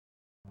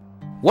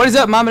What is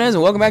up, my man,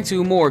 and welcome back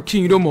to more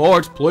Kingdom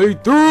Hearts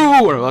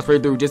playthrough. Our last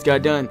playthrough just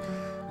got done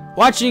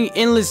watching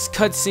endless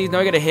cutscenes. Now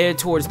I gotta head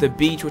towards the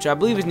beach, which I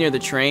believe is near the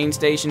train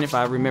station, if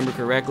I remember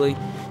correctly.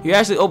 You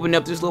actually open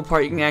up this little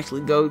part you can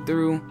actually go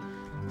through.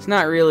 It's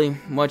not really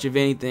much of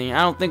anything.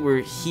 I don't think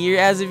we're here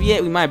as of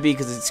yet. We might be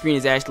because the screen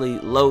is actually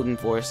loading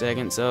for a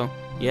second. So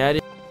yeah, it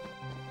is.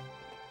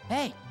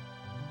 Hey.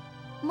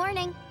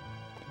 Morning.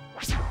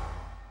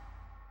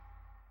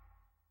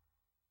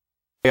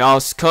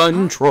 Chaos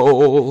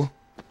control.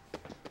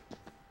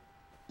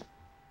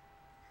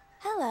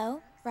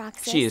 Hello,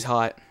 Roxas. She is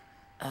hot.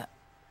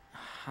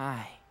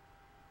 Hi.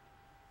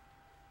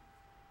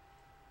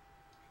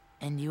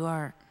 And you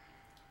are...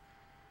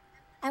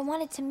 I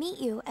wanted to meet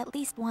you at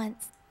least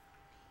once.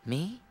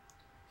 me?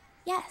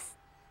 Yes,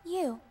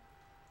 you.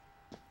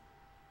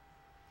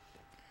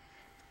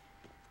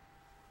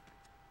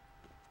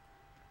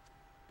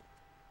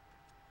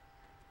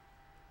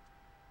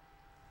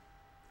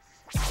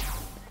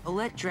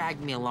 Olette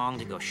dragged me along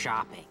to go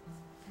shopping.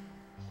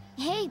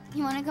 Hey,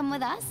 you want to come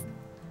with us?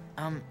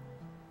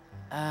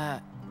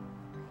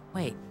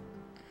 Wait.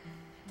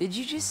 Did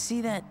you just see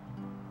that?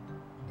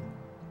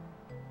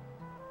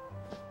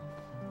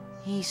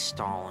 He's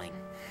stalling.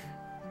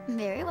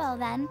 Very well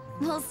then.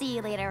 We'll see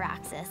you later,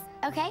 Roxas.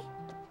 Okay?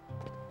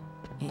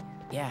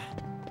 Yeah.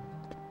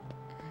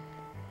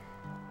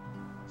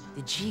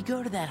 Did she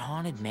go to that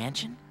haunted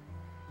mansion?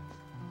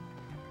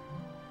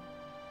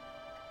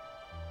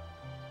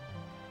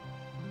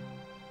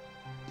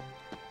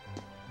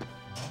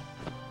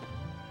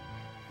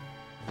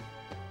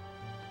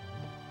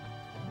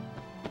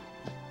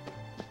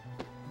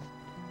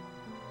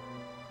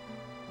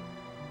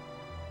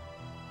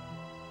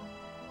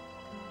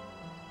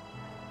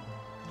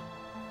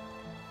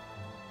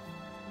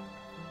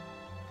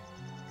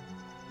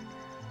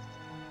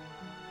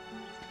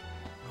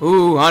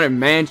 Ooh, haunted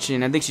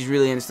mansion. I think she's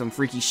really into some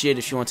freaky shit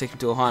if she wants to take him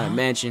to a haunted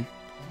mansion.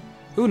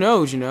 Who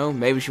knows, you know?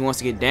 Maybe she wants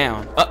to get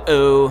down.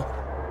 Uh-oh.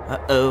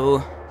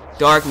 Uh-oh.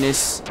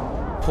 Darkness.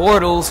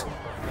 Portals.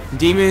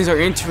 Demons are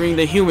entering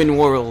the human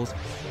world.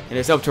 And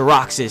it's up to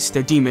Roxas,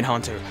 the demon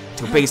hunter,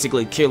 to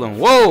basically kill him.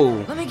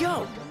 Whoa! Let me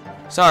go!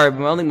 Sorry, but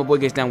I don't think my boy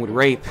gets down with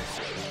rape.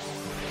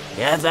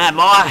 Get that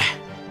boy!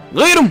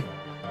 Lead him!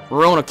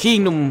 We're on a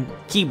Kingdom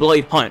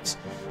Keyblade hunt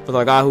for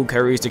the guy who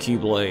carries the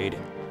Keyblade.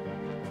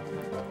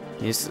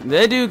 Yes,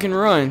 that dude can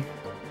run.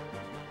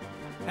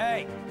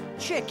 Hey,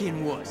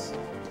 chicken wuss.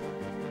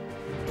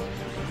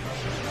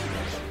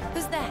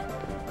 Who's that?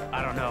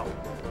 I don't know,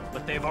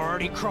 but they've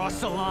already crossed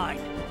the line.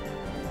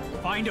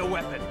 Find a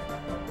weapon.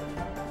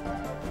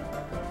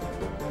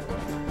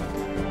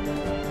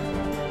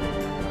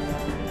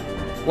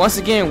 Once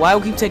again, why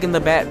we keep taking the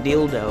bat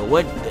dildo?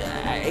 What?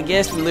 I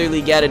guess we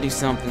literally gotta do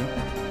something.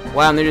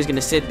 Wow, and they're just gonna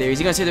sit there. Is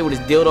he gonna sit there with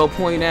his dildo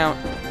pointing out?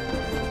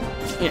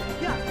 Yeah,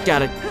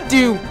 gotta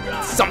do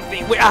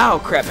something. Wait, ow,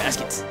 crap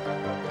baskets.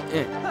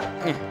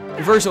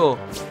 Reversal.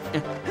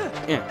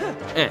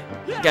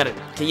 Got it.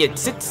 Can you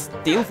sit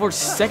still for a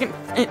second?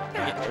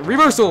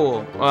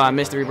 Reversal. Oh, I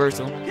missed the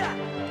reversal.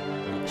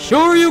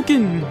 Sure you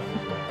can.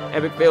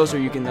 Epic fail, sure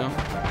you can though.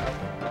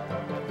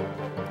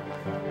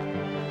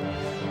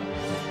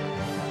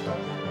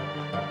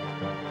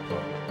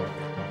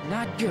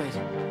 Not good.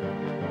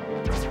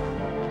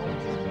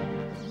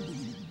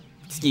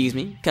 Excuse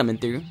me, coming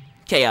through.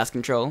 Chaos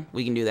control.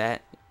 We can do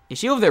that. Is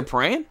she over there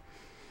praying?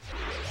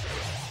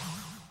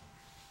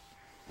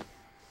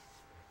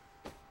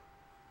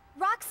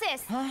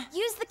 Roxas,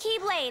 use the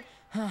Keyblade.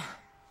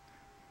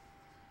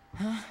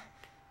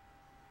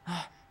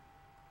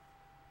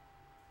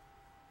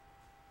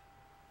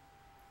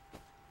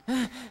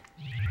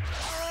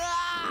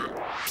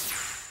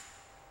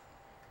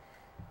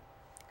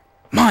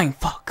 Mind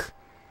fuck.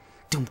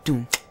 Doom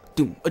doom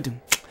doom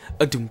doom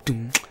doom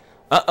doom.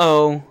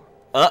 Uh-oh.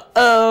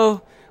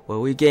 Uh-oh. Well,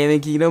 we came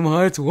in Kingdom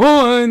Hearts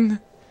 1.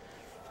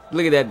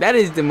 Look at that. That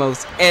is the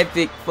most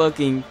epic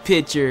fucking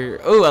picture.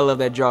 Oh, I love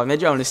that drawing. That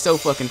drawing is so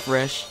fucking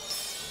fresh.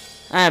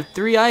 I have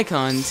 3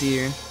 icons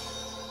here.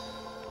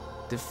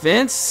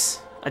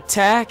 Defense,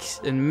 attack,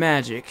 and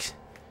magic.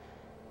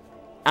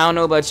 I don't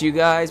know about you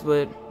guys,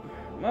 but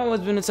I've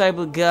always been the type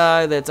of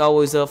guy that's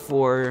always up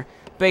for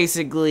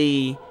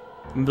basically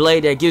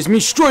blade that gives me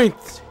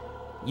strength.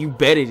 You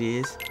bet it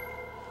is.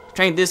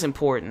 Strength this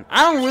important.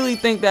 I don't really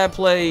think that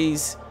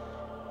plays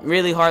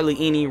really hardly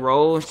any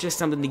role. It's just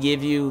something to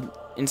give you.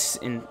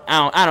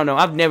 I don't know.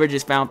 I've never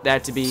just found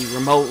that to be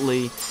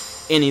remotely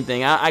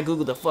anything. I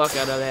googled the fuck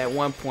out of that at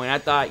one point. I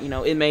thought, you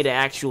know, it made an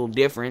actual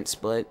difference,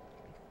 but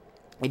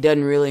it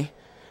doesn't really.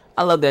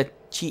 I love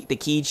that the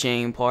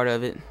keychain part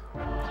of it.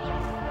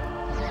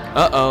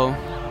 Uh-oh.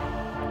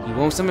 You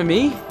want some of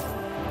me?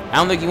 I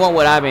don't think you want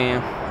what I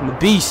am. I'm a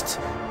beast.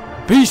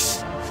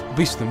 Beast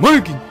of the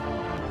making.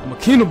 I'm a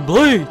king of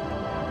blade.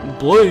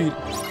 Blade.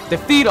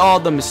 Defeat all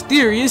the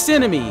mysterious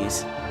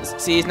enemies.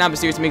 See, it's not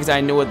mysterious to me because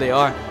I know what they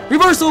are.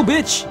 Reversal,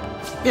 bitch.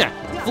 Yeah.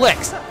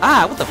 Flex.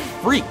 Ah, what the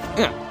freak.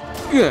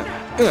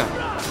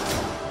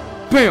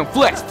 Bam.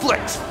 Flex.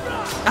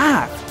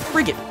 Ah,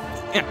 freak it.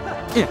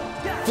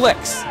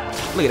 Flex.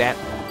 Look at that.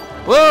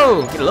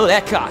 Whoa! Get a load of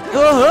that cock.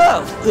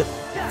 Oh,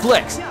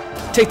 flex.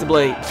 Take the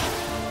blade.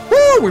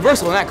 Woo!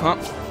 Reversal on that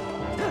comp.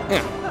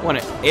 Yeah, what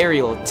an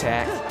aerial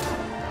attack.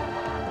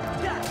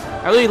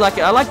 I really like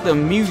it. I like the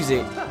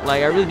music.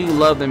 Like, I really do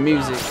love the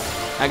music.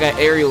 I got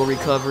aerial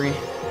recovery.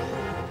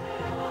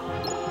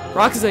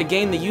 Roxas have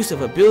gained the use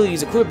of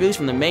abilities, equip abilities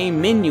from the main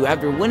menu.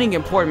 After winning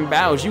important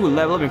battles, you will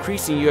level up,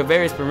 increasing your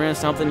various experience,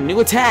 something new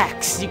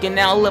attacks. You can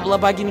now level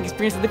up by getting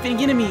experience with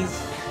defeating enemies.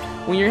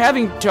 When you're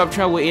having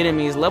trouble with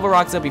enemies, level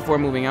Roxas up before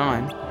moving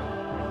on.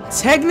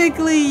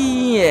 Technically,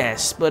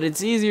 yes, but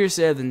it's easier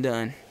said than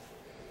done.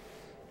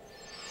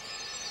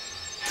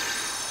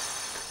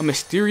 A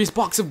mysterious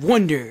box of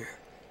wonder.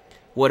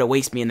 What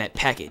awaits me in that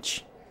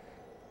package?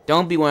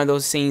 Don't be one of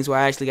those scenes where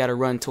I actually gotta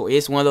run to.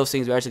 It's one of those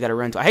scenes where I actually gotta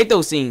run to. I hate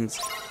those scenes.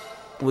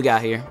 What we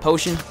got here?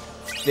 Potion.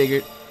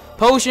 Figured.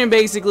 Potion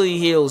basically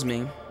heals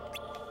me.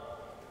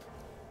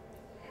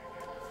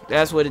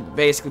 That's what it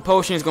basically.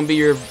 Potion is gonna be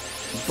your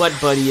butt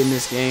buddy in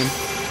this game.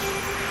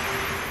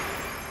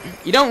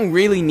 You don't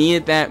really need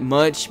it that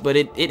much, but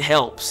it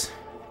helps.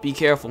 Be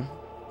careful.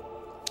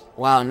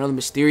 Wow, another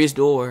mysterious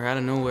door out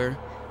of nowhere.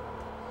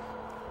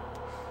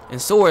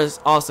 And Sora's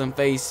awesome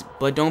face,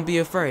 but don't be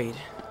afraid.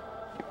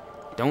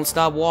 Don't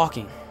stop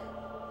walking.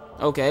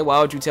 Okay, why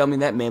would you tell me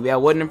that? Maybe I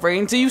wasn't afraid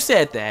until you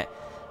said that.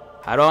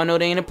 How do I know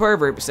they ain't a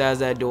pervert besides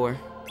that door?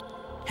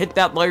 Hit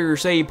that layer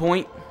save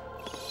point.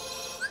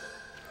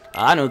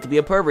 I know it could be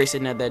a pervert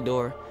sitting at that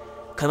door.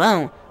 Come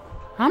on.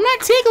 I'm not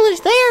ticklish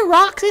there,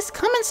 Roxas.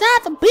 Come inside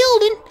the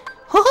building.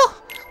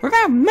 We're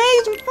gonna have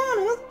amazing fun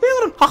in this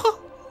building.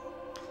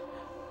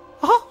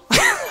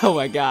 Oh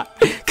my god.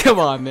 Come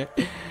on, man.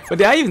 But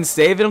did I even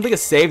save it? I don't think I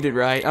saved it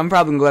right. I'm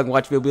probably gonna go back and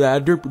watch the video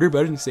and be like,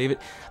 I didn't save it.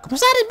 Come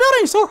inside this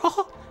building, sir.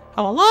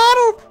 Have a lot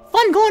of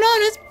fun going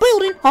on in this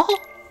building.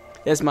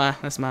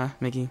 That's my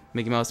Mickey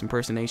Mouse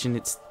impersonation.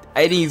 It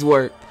needs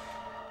work.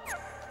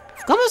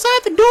 Come inside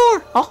the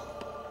door.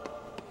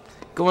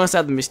 Go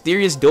inside the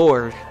mysterious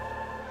door.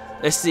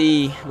 Let's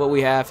see what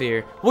we have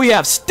here. We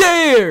have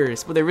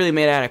stairs, but they're really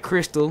made out of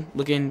crystal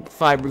looking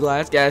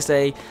fiberglass. Gotta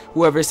say,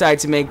 whoever decided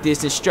to make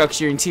this and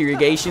structure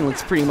interrogation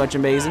looks pretty much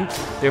amazing.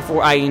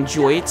 Therefore, I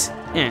enjoy it.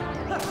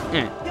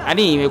 I didn't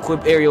even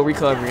equip aerial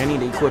recovery. I need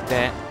to equip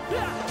that.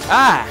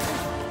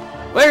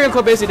 What aerial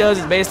equip basically does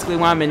is basically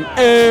when I'm in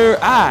air.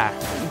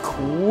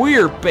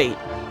 Queer bait.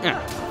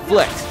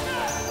 Flex.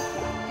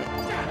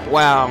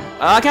 Wow.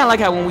 I kind of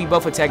like how when we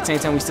both attack at the same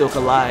time, we still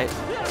collide.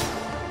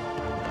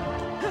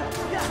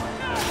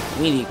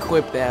 We need to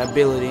equip that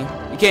ability.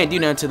 You can't do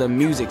nothing until the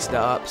music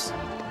stops.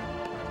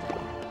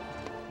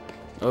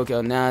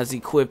 Okay, now let's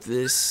equip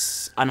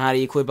this. I know how to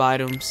equip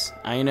items.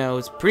 I know,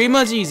 it's pretty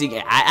much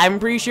easy. I'm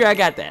pretty sure I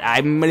got that.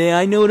 I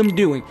know what I'm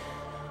doing.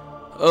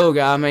 Oh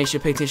god, I made sure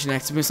to pay attention.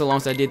 It's been so long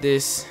since I did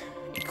this.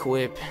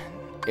 Equip.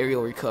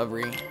 Aerial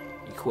recovery.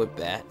 Equip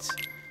that.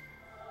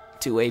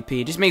 2 AP.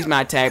 Just makes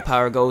my attack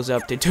power goes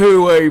up to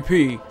 2 AP.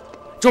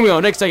 Join me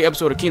on the next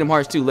episode of Kingdom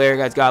Hearts 2. Later,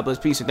 guys. God bless,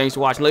 peace, and thanks for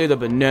watching. Later, the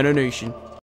Banana Nation.